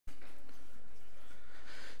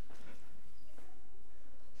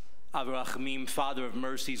Avraham, Father of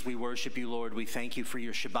mercies, we worship you, Lord. We thank you for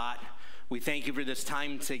your Shabbat. We thank you for this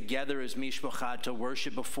time together as mishpacha to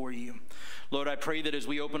worship before you. Lord, I pray that as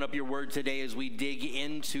we open up your word today, as we dig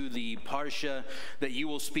into the Parsha, that you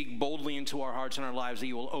will speak boldly into our hearts and our lives, that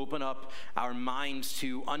you will open up our minds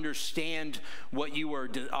to understand what you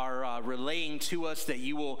are relaying to us, that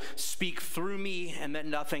you will speak through me, and that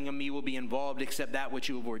nothing of me will be involved except that which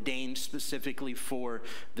you have ordained specifically for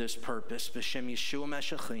this purpose. B'Shem Yeshua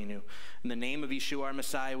Meshachinu. In the name of Yeshua, our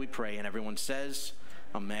Messiah, we pray. And everyone says,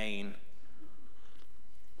 Amen.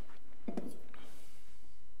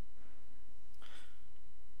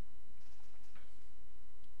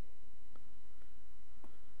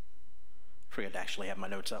 Forgot to actually have my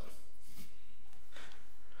notes up.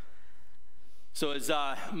 So as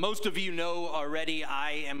most of you know already,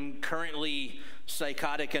 I am currently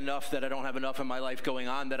psychotic enough that I don't have enough in my life going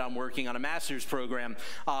on that I'm working on a master's program.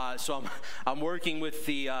 So I'm working with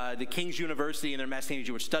the King's University and their Messianic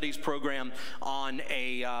Jewish Studies program on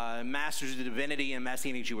a Master's of Divinity in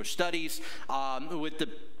Messianic Jewish Studies with the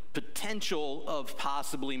potential of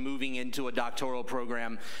possibly moving into a doctoral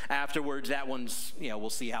program afterwards. That one's, we'll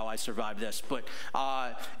see how I survive this. But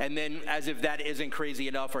and then, as if that isn't crazy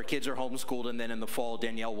enough, our kids are homeschooled, and then in the fall,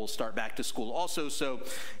 Danielle will start back to school also. So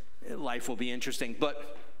life will be interesting.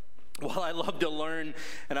 But while I love to learn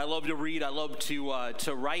and I love to read, I love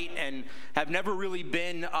to write, and have never really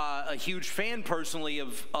been a huge fan personally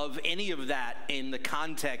of any of that in the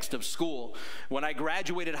context of school. When I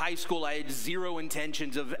graduated high school, I had zero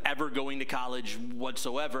intentions of ever going to college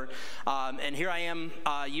whatsoever. And here I am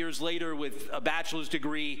years later with a bachelor's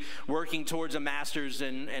degree, working towards a master's,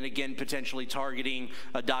 and again, potentially targeting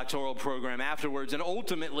a doctoral program afterwards. And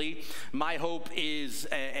ultimately, my hope is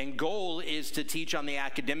and goal is to teach on the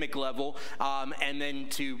academic level, and then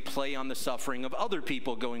to play on the suffering of other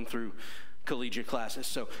people going through collegiate classes.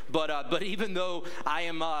 So, but even though I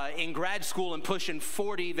am in grad school and pushing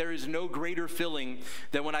 40, there is no greater feeling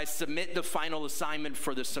than when I submit the final assignment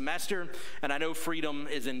for the semester, and I know freedom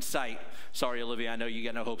is in sight. Sorry, Olivia, I know you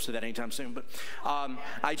got no hopes of that anytime soon, but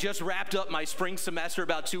I just wrapped up my spring semester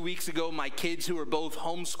about 2 weeks ago. My kids, who are both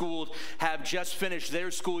homeschooled, have just finished their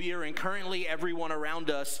school year, and currently everyone around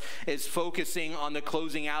us is focusing on the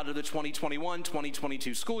closing out of the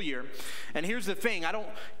 2021-2022 school year. And here's the thing, I don't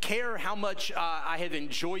care how much I have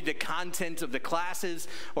enjoyed the content of the classes,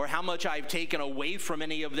 or how much I've taken away from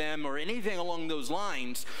any of them, or anything along those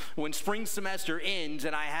lines. When spring semester ends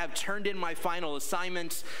and I have turned in my final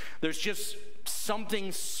assignments, there's just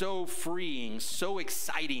something so freeing, so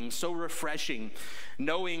exciting, so refreshing,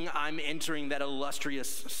 knowing I'm entering that illustrious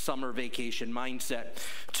summer vacation mindset.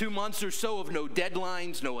 2 months or so of no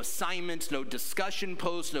deadlines, no assignments, no discussion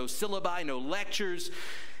posts, no syllabi, no lectures.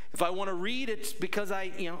 If I want to read, it's because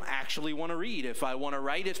I actually want to read. If I want to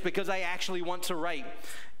write, it's because I actually want to write.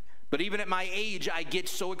 But even at my age, I get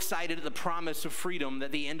so excited at the promise of freedom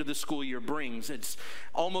that the end of the school year brings. It's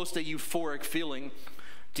almost a euphoric feeling.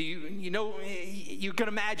 You can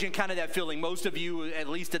imagine kind of that feeling. Most of you, at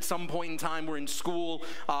least at some point in time, were in school.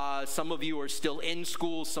 Some of you are still in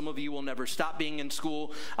school. Some of you will never stop being in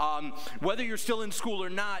school. Whether you're still in school or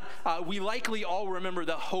not, we likely all remember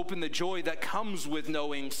the hope and the joy that comes with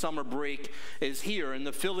knowing summer break is here, and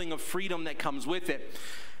the feeling of freedom that comes with it.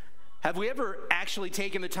 Have we ever actually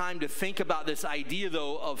taken the time to think about this idea,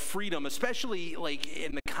 though, of freedom, especially like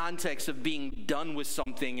in the context of being done with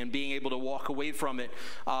something and being able to walk away from it,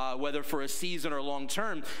 whether for a season or long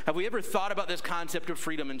term? Have we ever thought about this concept of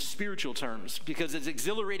freedom in spiritual terms? Because as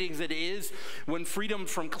exhilarating as it is, when freedom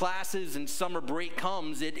from classes and summer break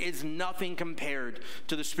comes, it is nothing compared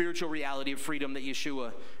to the spiritual reality of freedom that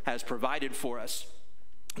Yeshua has provided for us.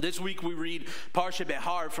 This week we read Parasha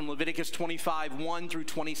Behar from Leviticus 25:1 through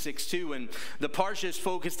 26:2, and the Parsha is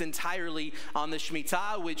focused entirely on the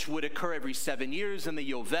Shemitah, which would occur every 7 years, and the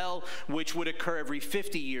Yovel, which would occur every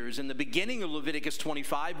 50 years. In the beginning of Leviticus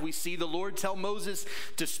 25, we see the Lord tell Moses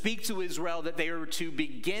to speak to Israel that they are to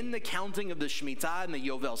begin the counting of the Shemitah and the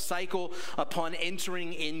Yovel cycle upon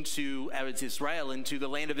entering into Eretz Israel, into the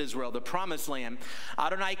land of Israel, the promised land.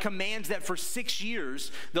 Adonai commands that for 6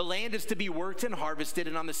 years the land is to be worked and harvested,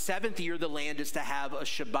 and on the 7th year, the land is to have a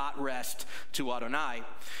Shabbat rest to Adonai.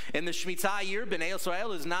 In the Shemitah year, Bnei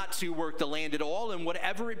Israel is not to work the land at all, and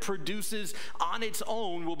whatever it produces on its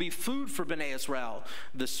own will be food for Bnei Israel,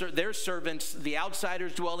 their servants, the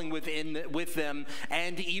outsiders dwelling with them,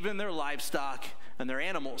 and even their livestock and their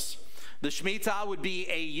animals. The Shemitah would be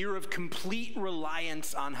a year of complete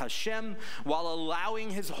reliance on Hashem, while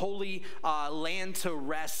allowing his holy land to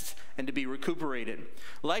rest and to be recuperated.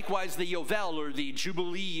 Likewise, the Yovel, or the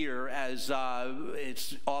Jubilee year, as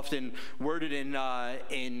it's often worded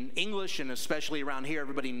in English, and especially around here,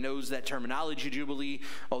 everybody knows that terminology, Jubilee,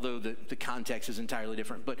 although the context is entirely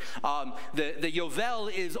different. But the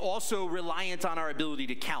Yovel is also reliant on our ability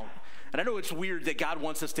to count. And I know it's weird that God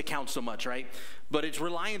wants us to count so much, right? But it's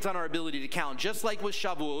reliant on our ability to count. Just like with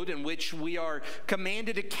Shavuot, in which we are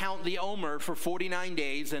commanded to count the Omer for 49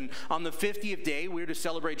 days. And on the 50th day, we are to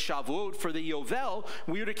celebrate Shavuot. For the Yovel,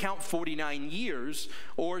 we are to count 49 years,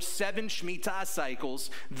 or 7 Shemitah cycles.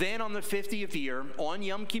 Then on the 50th year, on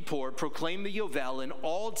Yom Kippur, proclaim the Yovel, and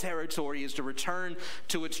all territory is to return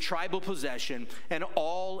to its tribal possession, and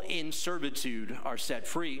all in servitude are set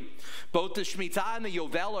free. Both the Shemitah and the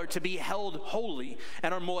Yovel are to be held holy,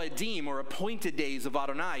 and are Moedim, or appointed days of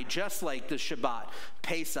Adonai, just like the Shabbat,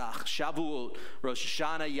 Pesach, Shavuot, Rosh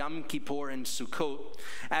Hashanah, Yom Kippur, and Sukkot.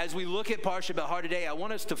 As we look at Parasha Behar today, I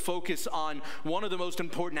want us to focus on one of the most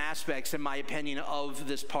important aspects, in my opinion, of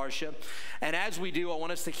this Parsha. And as we do, I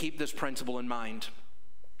want us to keep this principle in mind.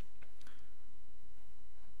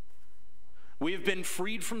 We have been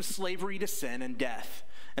freed from slavery to sin and death,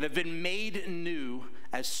 and have been made new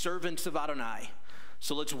as servants of Adonai.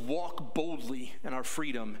 So let's walk boldly in our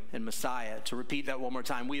freedom in Messiah. To repeat that one more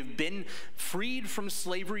time, we have been freed from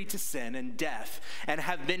slavery to sin and death, and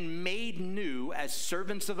have been made new as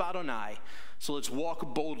servants of Adonai. So let's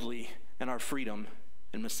walk boldly in our freedom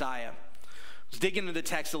in Messiah. Let's dig into the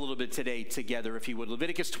text a little bit today together, if you would.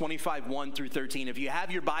 Leviticus 25, 1 through 13. If you have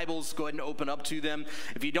your Bibles, go ahead and open up to them.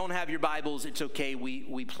 If you don't have your Bibles, it's okay.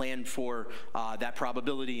 We plan for that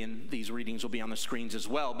probability, and these readings will be on the screens as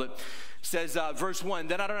well. But it says, verse 1,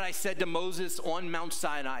 Then Adonai said to Moses on Mount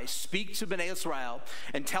Sinai, Speak to Bnei Israel,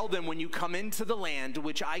 and tell them, when you come into the land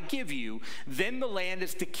which I give you, then the land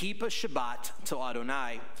is to keep a Shabbat to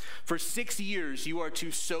Adonai. For 6 years you are to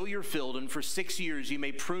sow your field, and for 6 years you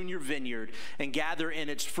may prune your vineyard, and gather in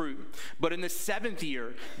its fruit. But in the 7th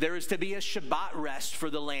year, there is to be a Shabbat rest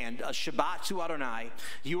for the land, a Shabbat to Adonai.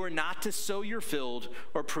 You are not to sow your field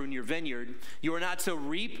or prune your vineyard. You are not to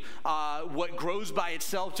reap what grows by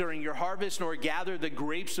itself during your harvest, nor gather the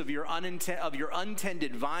grapes of your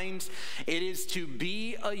untended vines. It is to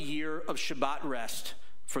be a year of Shabbat rest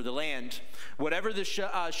for the land. Whatever the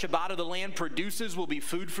Shabbat of the land produces will be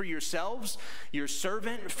food for yourselves, your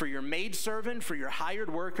servant, for your maidservant, for your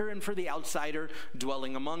hired worker, and for the outsider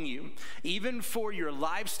dwelling among you. Even for your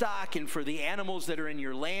livestock and for the animals that are in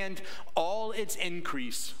your land, all its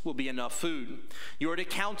increase will be enough food. You are to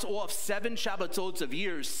count off 7 Shabbatot of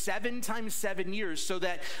years, 7 times 7 years, so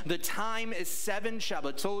that the time is 7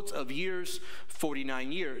 Shabbatot of years,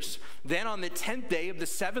 49 years. Then on the 10th day of the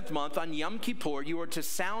 7th month, on Yom Kippur, you are to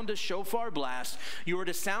sound a shofar blast. You are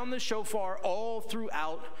to sound the shofar all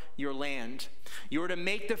throughout your land. You are to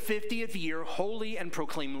make the 50th year holy and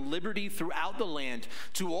proclaim liberty throughout the land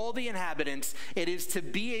to all the inhabitants. It is to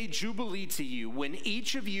be a jubilee to you, when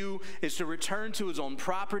each of you is to return to his own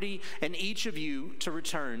property, and each of you to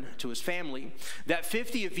return to his family. That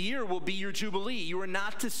 50th year will be your jubilee. You are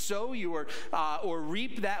not to sow or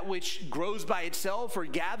reap that which grows by itself, or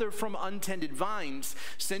gather from untended vines.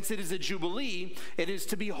 Since it is a jubilee, it is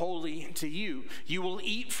to be holy to you. You will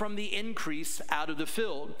eat from the increase out of the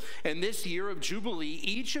field. In this year of Jubilee,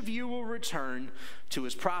 each of you will return to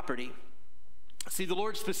his property. See, the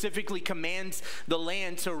Lord specifically commands the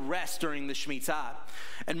land to rest during the Shemitah,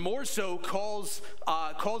 and more so calls it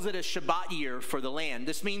a Shabbat year for the land.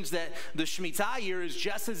 This means that the Shemitah year is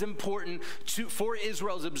just as important for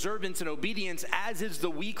Israel's observance and obedience as is the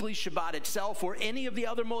weekly Shabbat itself, or any of the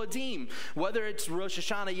other Moedim, whether it's Rosh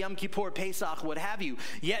Hashanah, Yom Kippur, Pesach, what have you.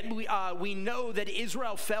 Yet we know that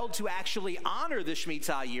Israel failed to actually honor the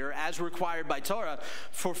Shemitah year as required by Torah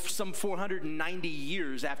for some 490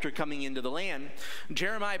 years after coming into the land.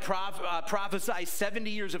 Jeremiah prophesied 70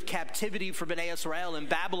 years of captivity for Bnei Israel in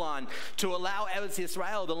Babylon to allow Eretz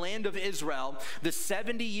Israel, the land of Israel, the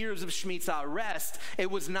 70 years of Shemitah rest. It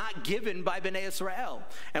was not given by Bnei Israel.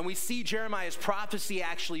 And we see Jeremiah's prophecy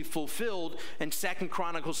actually fulfilled in 2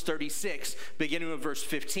 Chronicles 36, beginning with verse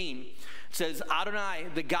 15. It says, Adonai,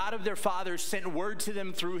 the God of their fathers, sent word to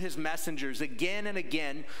them through his messengers again and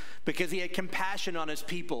again, because he had compassion on his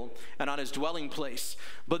people and on his dwelling place.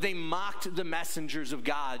 But they mocked the messengers of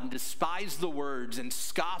God and despised the words and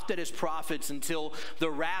scoffed at his prophets until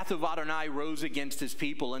the wrath of Adonai rose against his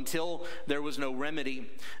people, until there was no remedy.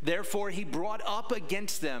 Therefore he brought up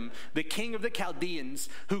against them the king of the Chaldeans,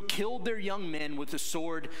 who killed their young men with the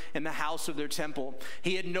sword in the house of their temple.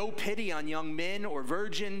 He had no pity on young men or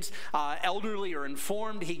virgins, elderly or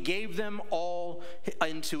informed. He gave them all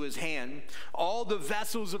into his hand. All the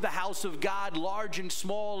vessels of the house of God, large and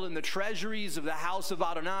small, and the treasuries of the house of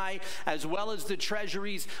Adonai, as well as the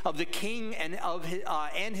treasuries of the king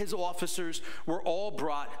and his officers, were all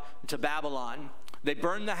brought to Babylon. They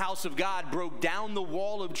burned the house of God, broke down the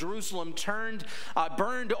wall of Jerusalem,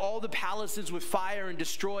 burned all the palaces with fire, and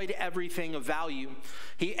destroyed everything of value.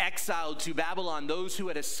 He exiled to Babylon those who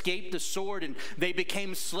had escaped the sword, and they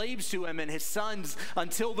became slaves to him and his sons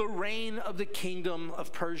until the reign of the kingdom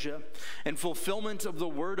of Persia, in fulfillment of the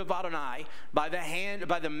word of Adonai by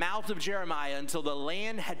the mouth of Jeremiah, until the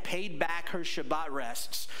land had paid back her Shabbat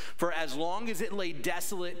rests. For as long as it lay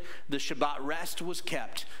desolate, the Shabbat rest was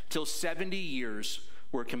kept till 70 years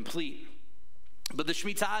were complete. But the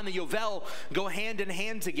Shemitah and the Yovel go hand in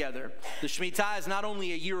hand together. The Shemitah is not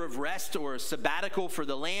only a year of rest or a sabbatical for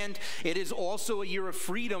the land, it is also a year of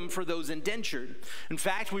freedom for those indentured. In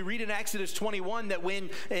fact, we read in Exodus 21 that when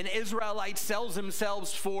an Israelite sells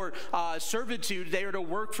themselves for servitude, they are to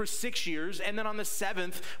work for 6 years, and then on the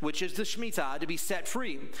 7th, which is the Shemitah, to be set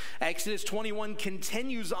free. Exodus 21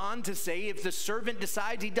 continues on to say, if the servant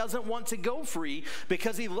decides he doesn't want to go free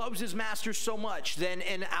because he loves his master so much, then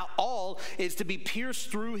all is to be pierced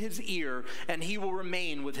through his ear, and he will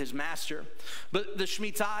remain with his master. But the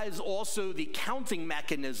Shemitah is also the counting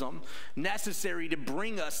mechanism necessary to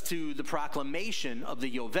bring us to the proclamation of the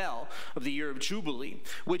Yovel, of the year of Jubilee,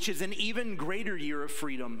 which is an even greater year of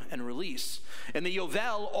freedom and release. In the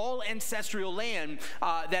Yovel, all ancestral land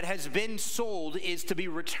that has been sold is to be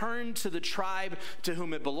returned to the tribe to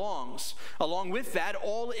whom it belongs. Along with that,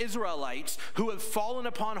 all Israelites who have fallen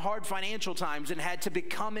upon hard financial times and had to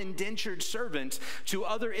become indentured servants to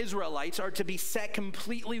other Israelites are to be set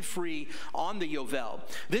completely free on the Yovel.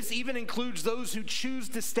 This even includes those who choose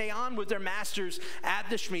to stay on with their masters at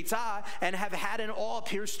the Shemitah and have had an awl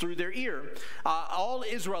pierced through their ear. All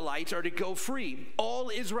Israelites are to go free. All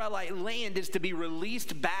Israelite land is to be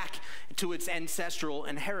released back to its ancestral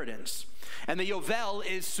inheritance. And the Yovel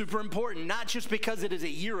is super important, not just because it is a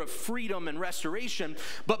year of freedom and restoration,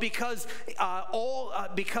 but because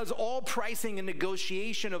all pricing and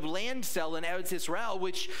negotiation of land sale in Eretz Israel,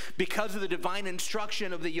 which because of the divine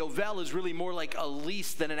instruction of the Yovel is really more like a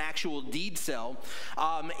lease than an actual deed sale,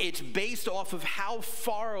 it's based off of how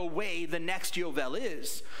far away the next Yovel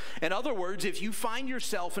is. In other words, if you find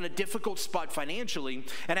yourself in a difficult spot financially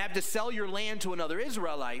and have to sell your land to another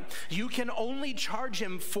Israelite, you can only charge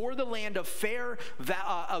him for the land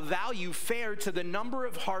a value fair to the number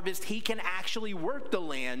of harvest he can actually work the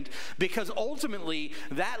land, because ultimately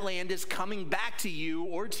that land is coming back to you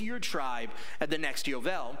or to your tribe at the next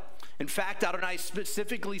Yovel. In fact, Adonai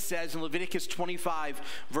specifically says in Leviticus 25,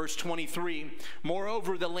 verse 23,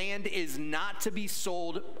 moreover, the land is not to be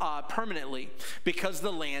sold permanently, because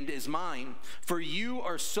the land is mine. For you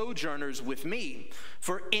are sojourners with me.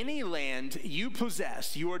 For any land you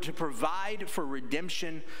possess, you are to provide for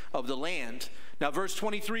redemption of the land. Now, verse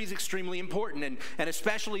 23 is extremely important, and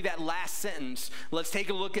especially that last sentence. Let's take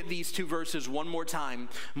a look at these two verses one more time.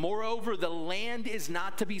 Moreover, the land is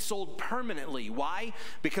not to be sold permanently. Why?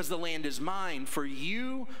 Because the land is mine, for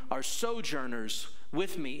you are sojourners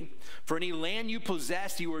with me. For any land you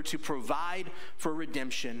possess, you are to provide for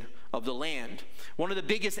redemption of the land. One of the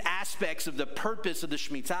biggest aspects of the purpose of the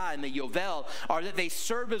Shemitah and the Yovel are that they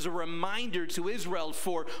serve as a reminder to Israel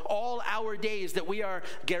for all our days that we are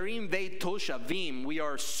Gerim Ve'Toshavim. We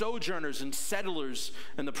are sojourners and settlers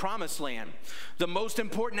in the promised land. The most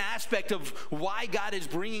important aspect of why God is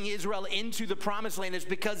bringing Israel into the promised land is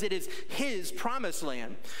because it is his promised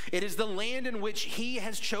land. It is the land in which he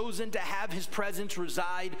has chosen to have his presence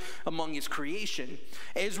reside among his creation.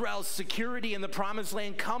 Israel's security in the promised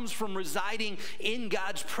land comes from residing in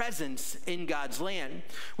God's presence in God's land.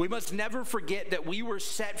 We must never forget that we were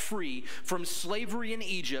set free from slavery in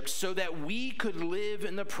Egypt so that we could live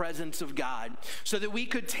in the presence of God, so that we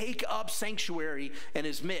could take up sanctuary in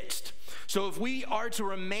his midst. So if we are to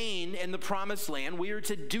remain in the promised land, we are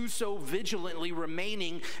to do so vigilantly,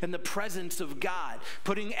 remaining in the presence of God,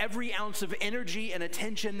 putting every ounce of energy and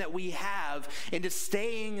attention that we have into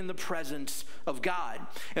staying in the presence of God.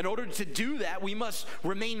 In order to do that, we must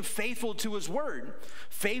remain faithful to his word,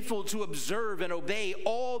 faithful to observe and obey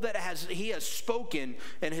all that he has spoken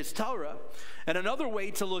in his Torah. And another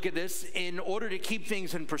way to look at this, in order to keep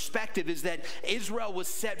things in perspective, is that Israel was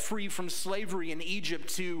set free from slavery in Egypt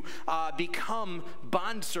to become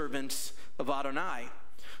bondservants of Adonai.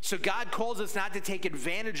 So God calls us not to take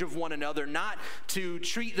advantage of one another, not to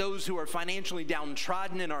treat those who are financially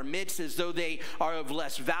downtrodden in our midst as though they are of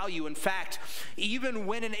less value. In fact, even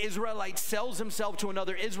when an Israelite sells himself to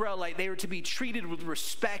another Israelite, they are to be treated with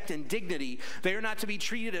respect and dignity. They are not to be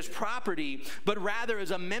treated as property, but rather as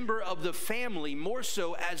a member of the family, more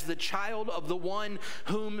so as the child of the one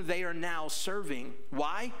whom they are now serving.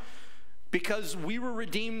 Why? Because we were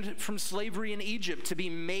redeemed from slavery in Egypt to be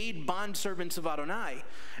made bondservants of Adonai.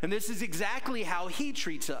 And this is exactly how he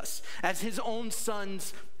treats us, as his own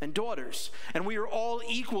sons and daughters. And we are all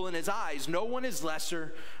equal in his eyes. No one is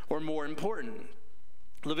lesser or more important.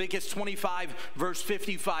 Leviticus 25, verse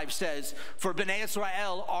 55 says, "For Bnei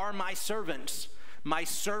Israel are my servants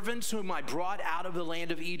whom I brought out of the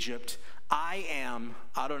land of Egypt. I am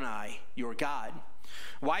Adonai, your God."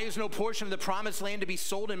 Why is no portion of the promised land to be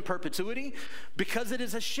sold in perpetuity? Because it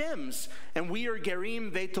is Hashem's, and we are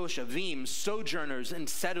Gerim Vetoshavim, sojourners and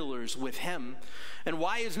settlers with him. And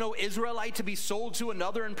why is no Israelite to be sold to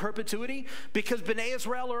another in perpetuity? Because Bnei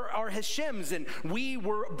Israel are Hashem's, and we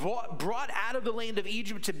were brought out of the land of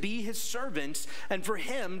Egypt to be his servants, and for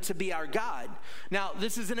him to be our God. Now,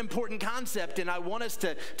 this is an important concept, and I want us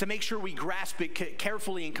to make sure we grasp it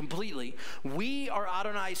carefully and completely. We are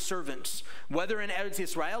Adonai's servants, whether in Eretz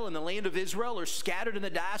Israel, in the land of Israel, or scattered in the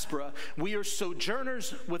diaspora. We are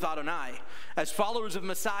sojourners with Adonai. As followers of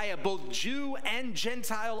Messiah, both Jew and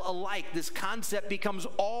Gentile alike, this concept becomes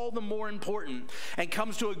all the more important and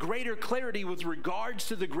comes to a greater clarity with regards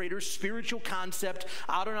to the greater spiritual concept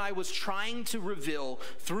Adonai was trying to reveal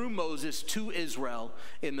through Moses to Israel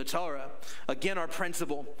in the Torah. Again, our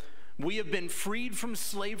principle: we have been freed from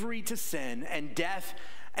slavery to sin and death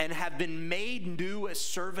and have been made new as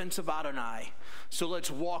servants of Adonai. So let's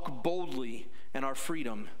walk boldly in our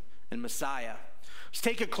freedom in Messiah. Let's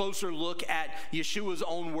take a closer look at Yeshua's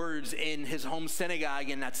own words in his home synagogue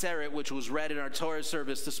in Nazareth, which was read in our Torah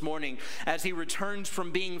service this morning, as he returns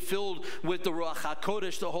from being filled with the Ruach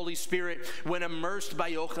HaKodesh, the Holy Spirit, when immersed by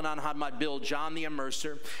Yochanan HaMatbil, John the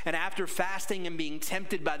Immerser, and after fasting and being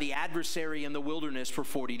tempted by the adversary in the wilderness for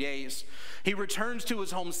 40 days. He returns to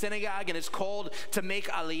his home synagogue and is called to make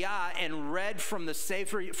Aliyah and read from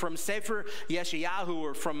Sefer Yeshayahu,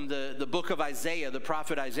 or from the book of Isaiah, the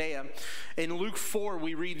prophet Isaiah. In Luke 4,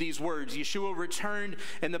 we read these words: Yeshua returned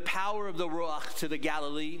in the power of the Ruach to the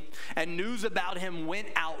Galilee, and news about him went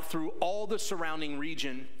out through all the surrounding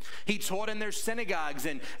region. He taught in their synagogues,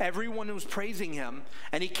 and everyone was praising him.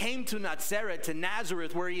 And he came to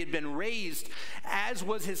Nazareth, where he had been raised. As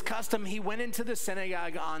was his custom, he went into the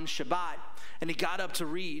synagogue on Shabbat, and he got up to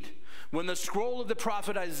read. When the scroll of the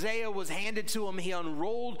prophet Isaiah was handed to him, he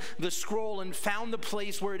unrolled the scroll and found the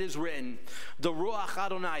place where it is written, "The Ruach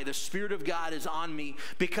Adonai, the Spirit of God, is on me,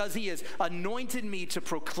 because he has anointed me to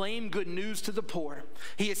proclaim good news to the poor.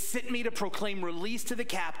 He has sent me to proclaim release to the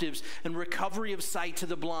captives and recovery of sight to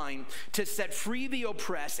the blind, to set free the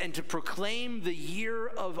oppressed, and to proclaim the year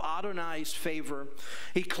of Adonai's favor."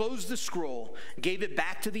 He closed the scroll, gave it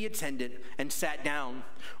back to the attendant, and sat down.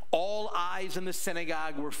 All eyes in the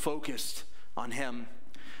synagogue were focused on him.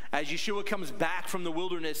 As Yeshua comes back from the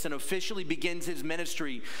wilderness and officially begins his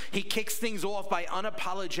ministry, he kicks things off by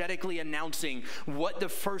unapologetically announcing what the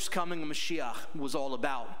first coming of Mashiach was all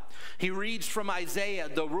about. He reads from Isaiah,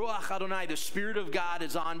 "The Ruach Adonai, the Spirit of God,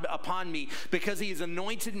 is upon me, because he has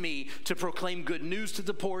anointed me to proclaim good news to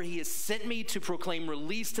the poor. He has sent me to proclaim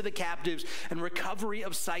release to the captives and recovery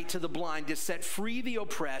of sight to the blind, to set free the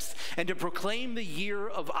oppressed, and to proclaim the year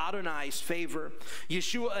of Adonai's favor."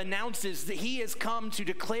 Yeshua announces that he has come to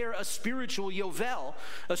declare a spiritual Yovel,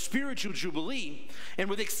 a spiritual jubilee. And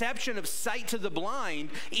with exception of sight to the blind,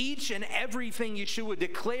 each and everything Yeshua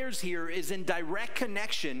declares here is in direct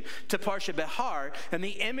connection to Parasha Behar and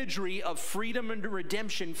the imagery of freedom and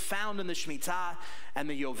redemption found in the Shemitah and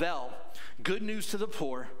the Yovel. Good news to the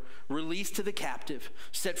poor, release to the captive,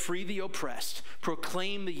 set free the oppressed,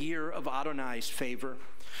 proclaim the year of Adonai's favor.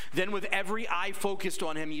 Then, with every eye focused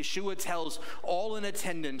on him, Yeshua tells all in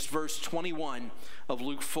attendance, verse 21 of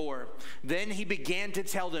Luke 4. Then he began to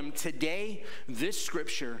tell them, "Today this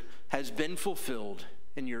scripture has been fulfilled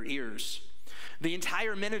in your ears." The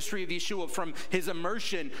entire ministry of Yeshua, from his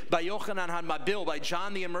immersion by Yochanan HaMatbil, by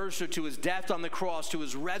John the Immerser, to his death on the cross, to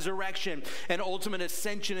his resurrection and ultimate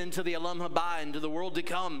ascension into the Olam Haba, into the world to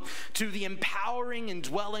come, to the empowering and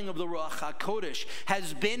dwelling of the Ruach HaKodesh,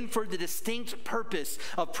 has been for the distinct purpose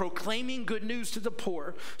of proclaiming good news to the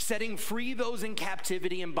poor, setting free those in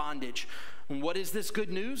captivity and bondage. And what is this good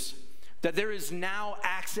news? that there is now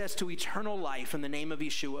access to eternal life in the name of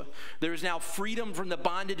Yeshua. There is now freedom from the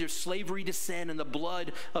bondage of slavery to sin in the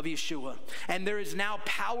blood of Yeshua. And there is now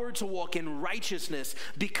power to walk in righteousness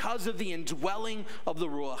because of the indwelling of the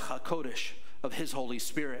Ruach HaKodesh, of his Holy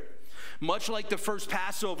Spirit. Much like the first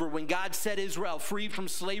Passover, when God set Israel free from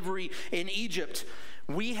slavery in Egypt,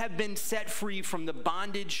 we have been set free from the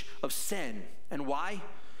bondage of sin. And why?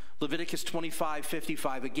 Leviticus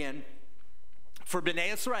 25:55 again. For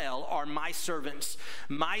Bnei Israel are my servants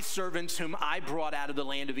whom I brought out of the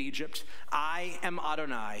land of Egypt. I am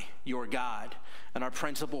Adonai, your God. And our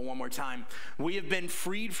principle one more time. We have been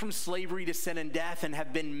freed from slavery to sin and death and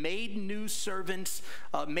have been made new as servants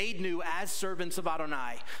of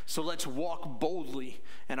Adonai. So let's walk boldly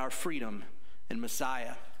in our freedom in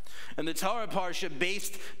Messiah. And the Torah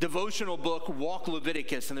Parsha-based devotional book, Walk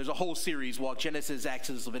Leviticus, and there's a whole series, Walk Genesis,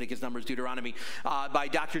 Exodus, Leviticus, Numbers, Deuteronomy, by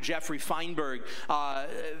Dr. Jeffrey Feinberg.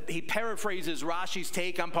 He paraphrases Rashi's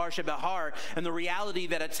take on Parasha Behar and the reality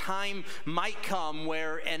that a time might come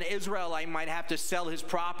where an Israelite might have to sell his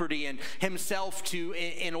property and himself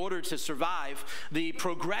in order to survive. The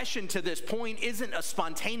progression to this point isn't a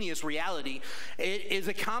spontaneous reality. It is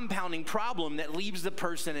a compounding problem that leaves the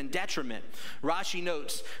person in detriment. Rashi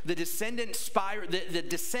notes, the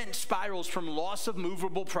descent spirals from loss of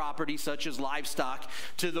movable property, such as livestock,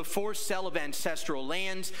 to the forced sale of ancestral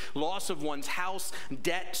lands, loss of one's house,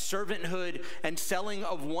 debt, servanthood, and selling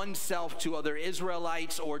of oneself to other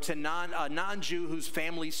Israelites or to a non-Jew whose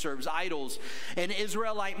family serves idols. An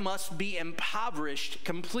Israelite must be impoverished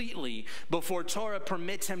completely before Torah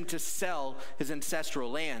permits him to sell his ancestral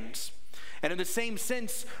lands. And in the same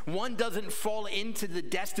sense, one doesn't fall into the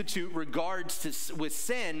destitute with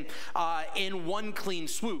sin in one clean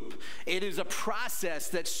swoop. It is a process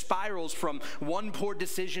that spirals from one poor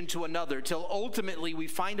decision to another till ultimately we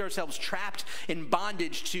find ourselves trapped in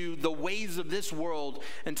bondage to the ways of this world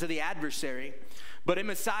and to the adversary. But in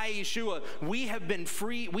Messiah Yeshua, we have been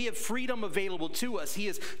free. We have freedom available to us. He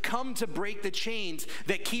has come to break the chains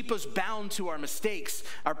that keep us bound to our mistakes,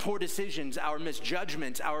 our poor decisions, our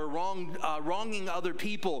misjudgments, our wronging other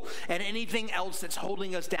people, and anything else that's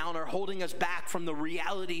holding us down or holding us back from the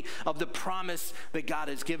reality of the promise that God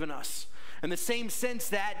has given us. In the same sense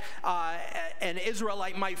that an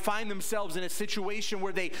Israelite might find themselves in a situation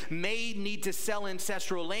where they may need to sell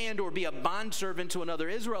ancestral land or be a bondservant to another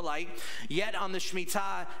Israelite, yet on the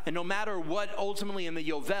Shemitah, and no matter what ultimately in the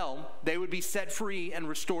Yovel, they would be set free and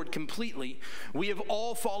restored completely. We have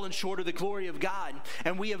all fallen short of the glory of God,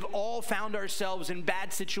 and we have all found ourselves in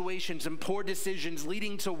bad situations and poor decisions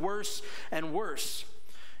leading to worse and worse.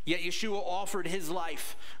 Yet Yeshua offered his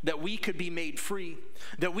life that we could be made free,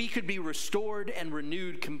 that we could be restored and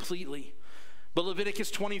renewed completely. But Leviticus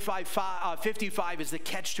 25:55 is the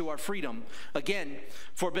catch to our freedom. Again,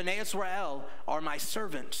 for Bnei Israel are my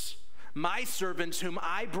servants whom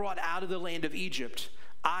I brought out of the land of Egypt.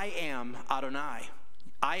 I am Adonai.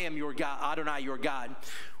 I am your God, Adonai, your God.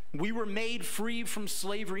 We were made free from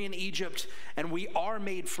slavery in Egypt, and we are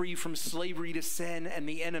made free from slavery to sin and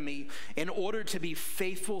the enemy in order to be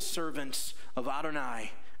faithful servants of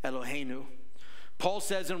Adonai Eloheinu. Paul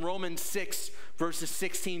says in Romans 6, verses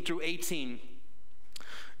 16 through 18,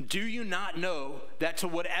 do you not know that to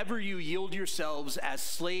whatever you yield yourselves as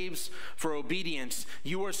slaves for obedience,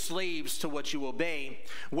 you are slaves to what you obey,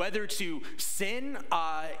 whether to sin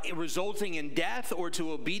resulting in death or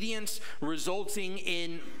to obedience resulting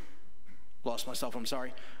in,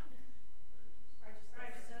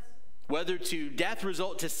 whether to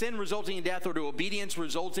sin resulting in death or to obedience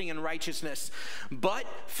resulting in righteousness. But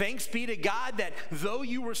thanks be to God that though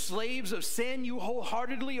you were slaves of sin, you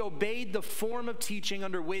wholeheartedly obeyed the form of teaching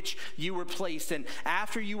under which you were placed. And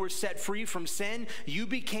after you were set free from sin, you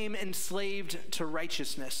became enslaved to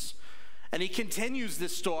righteousness. And he continues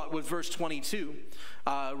this thought with verse 22.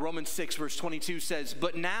 Romans 6 verse 22 says,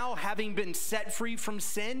 but now having been set free from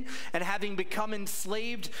sin and having become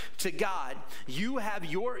enslaved to God, you have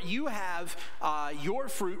your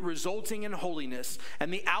fruit resulting in holiness,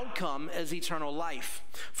 and the outcome is eternal life.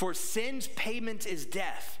 For sin's payment is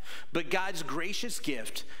death, but God's gracious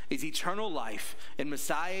gift is eternal life in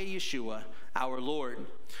Messiah Yeshua, our Lord.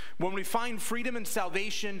 When we find freedom and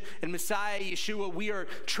salvation in Messiah Yeshua, we are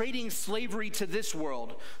trading slavery to this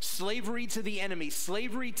world, slavery to the enemy,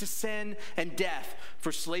 slavery to sin and death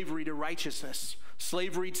for slavery to righteousness,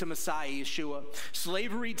 slavery to Messiah Yeshua,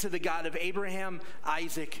 slavery to the God of Abraham,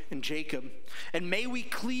 Isaac, and Jacob. And may we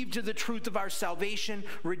cleave to the truth of our salvation,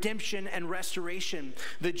 redemption, and restoration,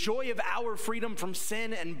 the joy of our freedom from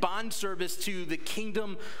sin and bond service to the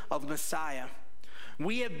kingdom of Messiah.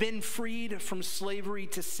 We have been freed from slavery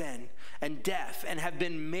to sin and death and have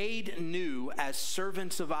been made new as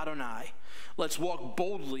servants of Adonai. Let's walk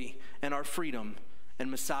boldly in our freedom in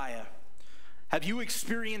Messiah. Have you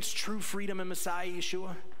experienced true freedom in Messiah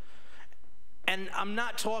Yeshua? And I'm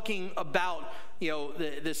not talking about,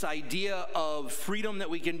 this idea of freedom that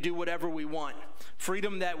we can do whatever we want.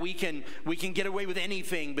 Freedom that we can get away with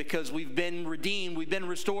anything because we've been redeemed, we've been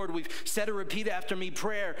restored, we've said a repeat after me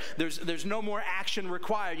prayer. There's no more action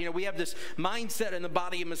required. We have this mindset in the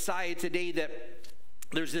body of Messiah today that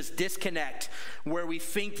there's this disconnect where we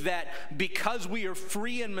think that because we are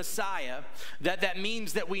free in Messiah, that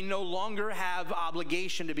means that we no longer have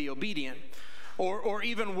obligation to be obedient. Or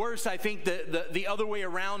even worse, I think the other way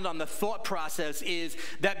around on the thought process is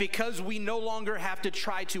that because we no longer have to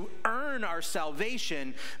try to earn our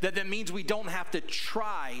salvation, that means we don't have to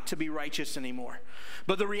try to be righteous anymore.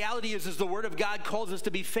 But the reality is the Word of God calls us to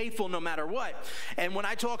be faithful no matter what. And when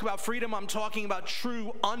I talk about freedom, I'm talking about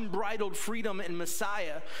true unbridled freedom in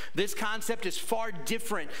Messiah. This concept is far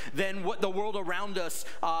different than what the world around us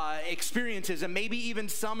experiences. And maybe even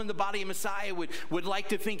some in the body of Messiah would like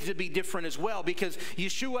to think to be different as well, because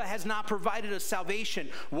Yeshua has not provided us salvation,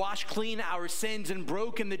 washed clean our sins, and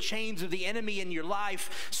broken the chains of the enemy in your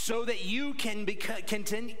life so that you can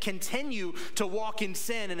continue to walk in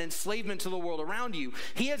sin and enslavement to the world around you.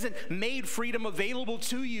 He hasn't made freedom available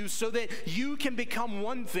to you so that you can become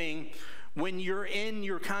one thing when you're in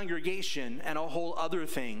your congregation and a whole other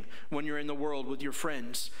thing when you're in the world with your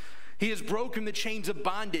friends. He has broken the chains of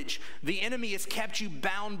bondage. The enemy has kept you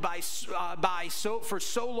bound for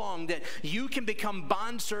so long that you can become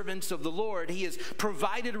bondservants of the Lord. He has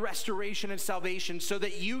provided restoration and salvation so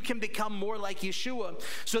that you can become more like Yeshua,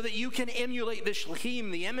 so that you can emulate the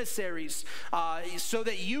Shlachim, the emissaries, so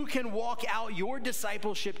that you can walk out your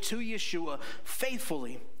discipleship to Yeshua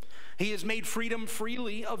faithfully. He has made freedom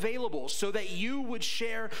freely available so that you would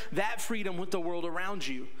share that freedom with the world around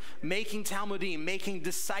you, making Talmudim, making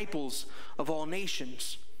disciples of all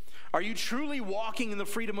nations. Are you truly walking in the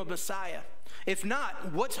freedom of Messiah? If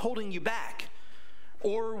not, what's holding you back?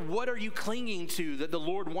 Or what are you clinging to that the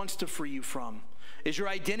Lord wants to free you from? Is your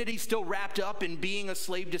identity still wrapped up in being a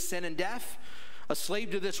slave to sin and death? A slave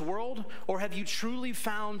to this world? Or have you truly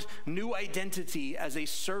found new identity as a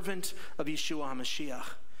servant of Yeshua HaMashiach?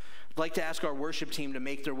 I'd like to ask our worship team to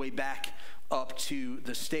make their way back up to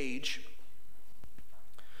the stage.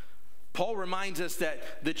 Paul reminds us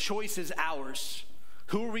that the choice is ours.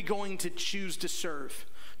 Who are we going to choose to serve?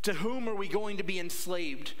 To whom are we going to be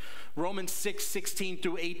enslaved? Romans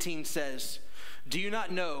 6:16-18 says, "Do you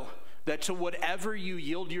not know that to whatever you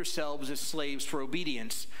yield yourselves as slaves for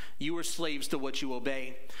obedience, you are slaves to what you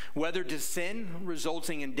obey, whether to sin,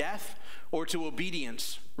 resulting in death, or to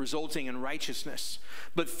obedience, resulting in righteousness.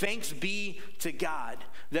 But thanks be to God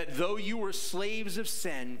that though you were slaves of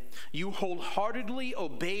sin, you wholeheartedly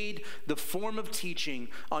obeyed the form of teaching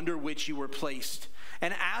under which you were placed.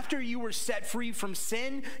 And after you were set free from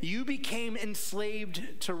sin, you became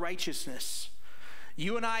enslaved to righteousness."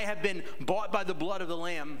 You and I have been bought by the blood of the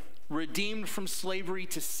Lamb, redeemed from slavery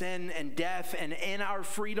to sin and death, and in our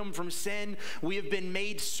freedom from sin, we have been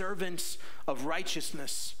made servants of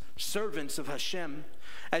righteousness, servants of Hashem.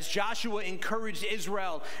 As Joshua encouraged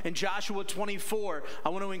Israel in Joshua 24, I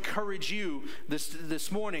want to encourage you this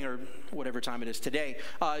morning, or whatever time it is today.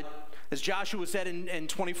 As Joshua said in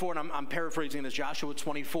 24, and I'm paraphrasing this, Joshua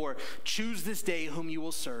 24, "Choose this day whom you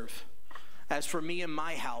will serve. As for me and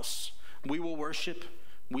my house, we will worship,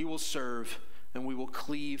 we will serve, and we will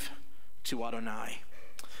cleave to Adonai."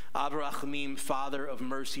 Av Rachamim, Father of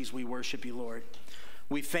mercies, we worship you, Lord.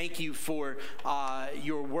 We thank you for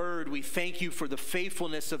your word. We thank you for the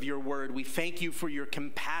faithfulness of your word. We thank you for your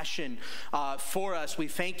compassion for us. We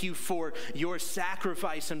thank you for your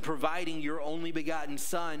sacrifice in providing your only begotten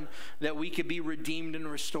Son that we could be redeemed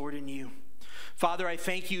and restored in you. Father, I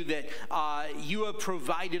thank you that you have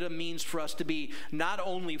provided a means for us to be not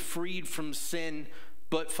only freed from sin,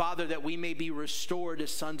 but Father, that we may be restored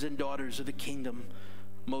as sons and daughters of the kingdom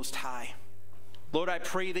most high. Lord, I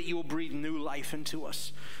pray that you will breathe new life into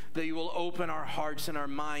us, that you will open our hearts and our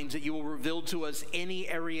minds, that you will reveal to us any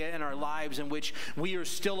area in our lives in which we are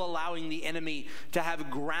still allowing the enemy to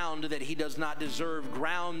have ground that he does not deserve,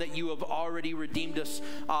 ground that you have already redeemed us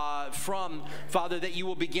from. Father, that you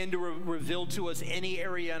will begin to reveal to us any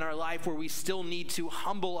area in our life where we still need to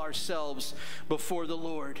humble ourselves before the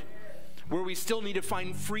Lord, where we still need to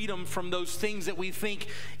find freedom from those things that we think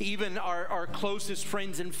even our closest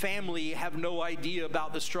friends and family have no idea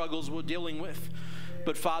about the struggles we're dealing with.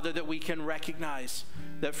 but Father, that we can recognize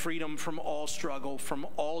that freedom from all struggle, from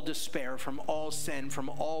all despair, from all sin, from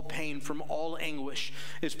all pain, from all anguish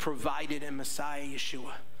is provided in Messiah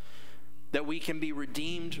Yeshua. That we can be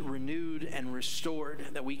redeemed, renewed, and restored.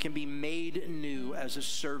 That we can be made new as a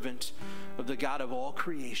servant of the God of all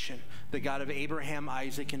creation, the God of Abraham,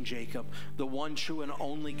 Isaac, and Jacob, the one true and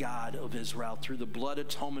only God of Israel, through the blood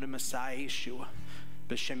atonement of Messiah Yeshua.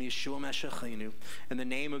 B'Shem Yeshua Meshachinu. In the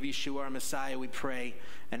name of Yeshua, our Messiah, we pray.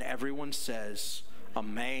 And everyone says,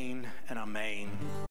 Amen and Amen.